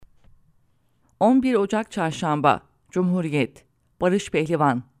11 Ocak Çarşamba, Cumhuriyet, Barış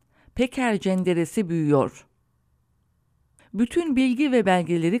Pehlivan, Peker cenderesi büyüyor. Bütün bilgi ve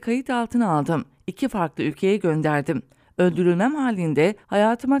belgeleri kayıt altına aldım. 2 farklı ülkeye gönderdim. Öldürülmem halinde,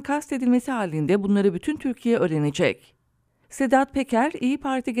 hayatıma kastedilmesi halinde bunları bütün Türkiye öğrenecek. Sedat Peker, İyi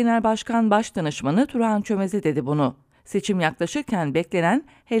Parti Genel Başkan Başdanışmanı Turhan Çömez'e dedi bunu. Seçim yaklaşırken beklenen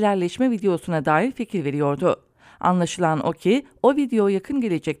helalleşme videosuna dair fikir veriyordu. Anlaşılan o ki, o video yakın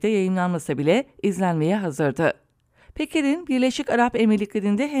gelecekte yayınlanmasa bile izlenmeye hazırdı. Peker'in Birleşik Arap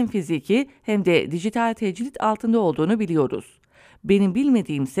Emirlikleri'nde hem fiziki hem de dijital tecrit altında olduğunu biliyoruz. Benim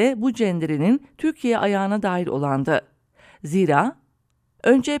bilmediğimse bu cenderinin Türkiye ayağına dair olandı. Zira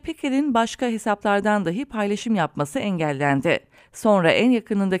önce Peker'in başka hesaplardan dahi paylaşım yapması engellendi. Sonra en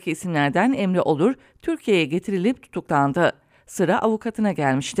yakınındaki isimlerden Emre Olur Türkiye'ye getirilip tutuklandı. Sıra avukatına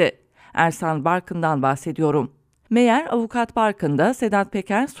gelmişti. Ersan Barkın'dan bahsediyorum. Meğer avukat Barkın'da Sedat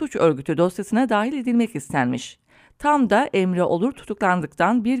Peker suç örgütü dosyasına dahil edilmek istenmiş. Tam da Emre Olur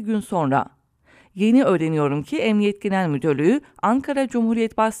tutuklandıktan bir gün sonra. Yeni öğreniyorum ki Emniyet Genel Müdürlüğü Ankara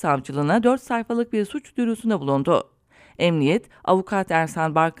Cumhuriyet Başsavcılığına 4 sayfalık bir suç duyurusunda bulundu. Emniyet, avukat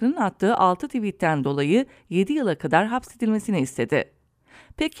Ersan Barkın'ın attığı 6 tweetten dolayı 7 yıla kadar hapsedilmesini istedi.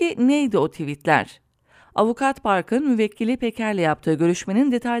 Peki neydi o tweetler? Avukat Barkın, müvekkili Peker'le yaptığı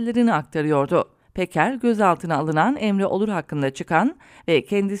görüşmenin detaylarını aktarıyordu. Peker, gözaltına alınan Emre Olur hakkında çıkan ve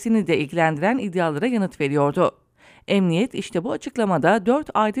kendisini de ilgilendiren iddialara yanıt veriyordu. Emniyet işte bu açıklamada 4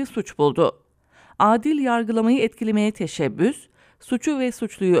 adil suç buldu. Adil yargılamayı etkilemeye teşebbüs, suçu ve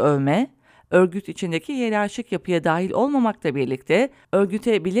suçluyu övme, örgüt içindeki hiyerarşik yapıya dahil olmamakla birlikte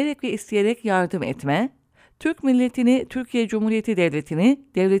örgüte bilerek ve isteyerek yardım etme, Türk milletini, Türkiye Cumhuriyeti Devleti'ni,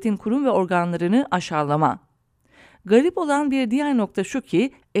 devletin kurum ve organlarını aşağılama. Garip olan bir diğer nokta şu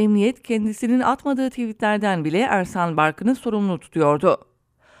ki, emniyet kendisinin atmadığı tweetlerden bile Ersan Barkın'ı sorumlu tutuyordu.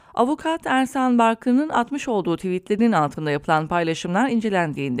 Avukat Ersan Barkın'ın atmış olduğu tweetlerin altında yapılan paylaşımlar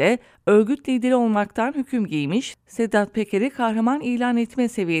incelendiğinde, örgüt lideri olmaktan hüküm giymiş, Sedat Peker'i kahraman ilan etme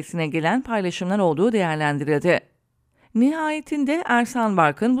seviyesine gelen paylaşımlar olduğu değerlendirildi. Nihayetinde Ersan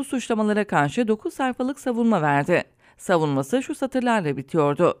Barkın bu suçlamalara karşı 9 sayfalık savunma verdi. Savunması şu satırlarla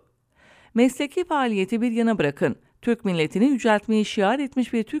bitiyordu. Mesleki faaliyeti bir yana bırakın, Türk milletini yüceltmeyi şiar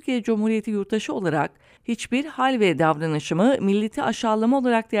etmiş bir Türkiye Cumhuriyeti yurttaşı olarak hiçbir hal ve davranışımı milleti aşağılama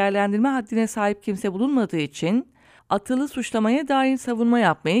olarak değerlendirme haddine sahip kimse bulunmadığı için atılı suçlamaya dair savunma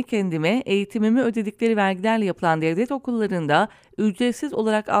yapmayı kendime eğitimimi ödedikleri vergilerle yapılan devlet okullarında ücretsiz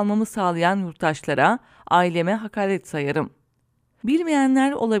olarak almamı sağlayan yurttaşlara, aileme hakaret sayarım.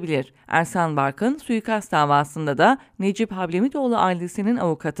 Bilmeyenler olabilir. Ersan Barkın suikast davasında da Necip Hablemitoğlu ailesinin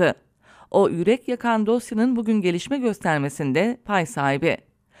avukatı. O yürek yakan dosyanın bugün gelişme göstermesinde pay sahibi.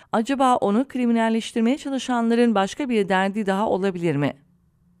 Acaba onu kriminalleştirmeye çalışanların başka bir derdi daha olabilir mi?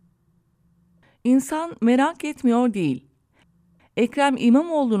 İnsan merak etmiyor değil. Ekrem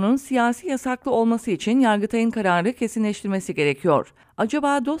İmamoğlu'nun siyasi yasaklı olması için Yargıtay'ın kararı kesinleştirmesi gerekiyor.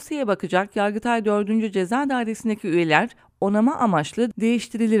 Acaba dosyaya bakacak Yargıtay 4. Ceza Dairesi'ndeki üyeler onama amaçlı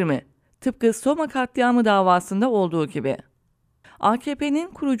değiştirilir mi? Tıpkı Soma katliamı davasında olduğu gibi. AKP'nin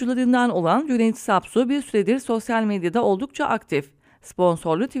kurucularından olan Cüneyt Sapsu bir süredir sosyal medyada oldukça aktif.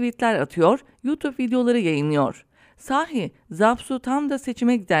 Sponsorlu tweetler atıyor, YouTube videoları yayınlıyor. Sahi, Sapsu tam da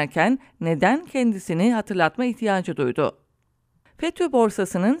seçime giderken neden kendisini hatırlatma ihtiyacı duydu? FETÖ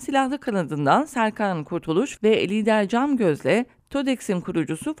borsasının silahlı kanadından Serkan Kurtuluş ve lider Cam Göz'le TODEX'in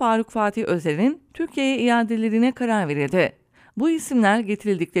kurucusu Faruk Fatih Özer'in Türkiye'ye iadelerine karar verildi. Bu isimler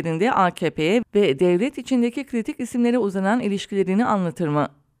getirildiklerinde AKP'ye ve devlet içindeki kritik isimlere uzanan ilişkilerini anlatır mı?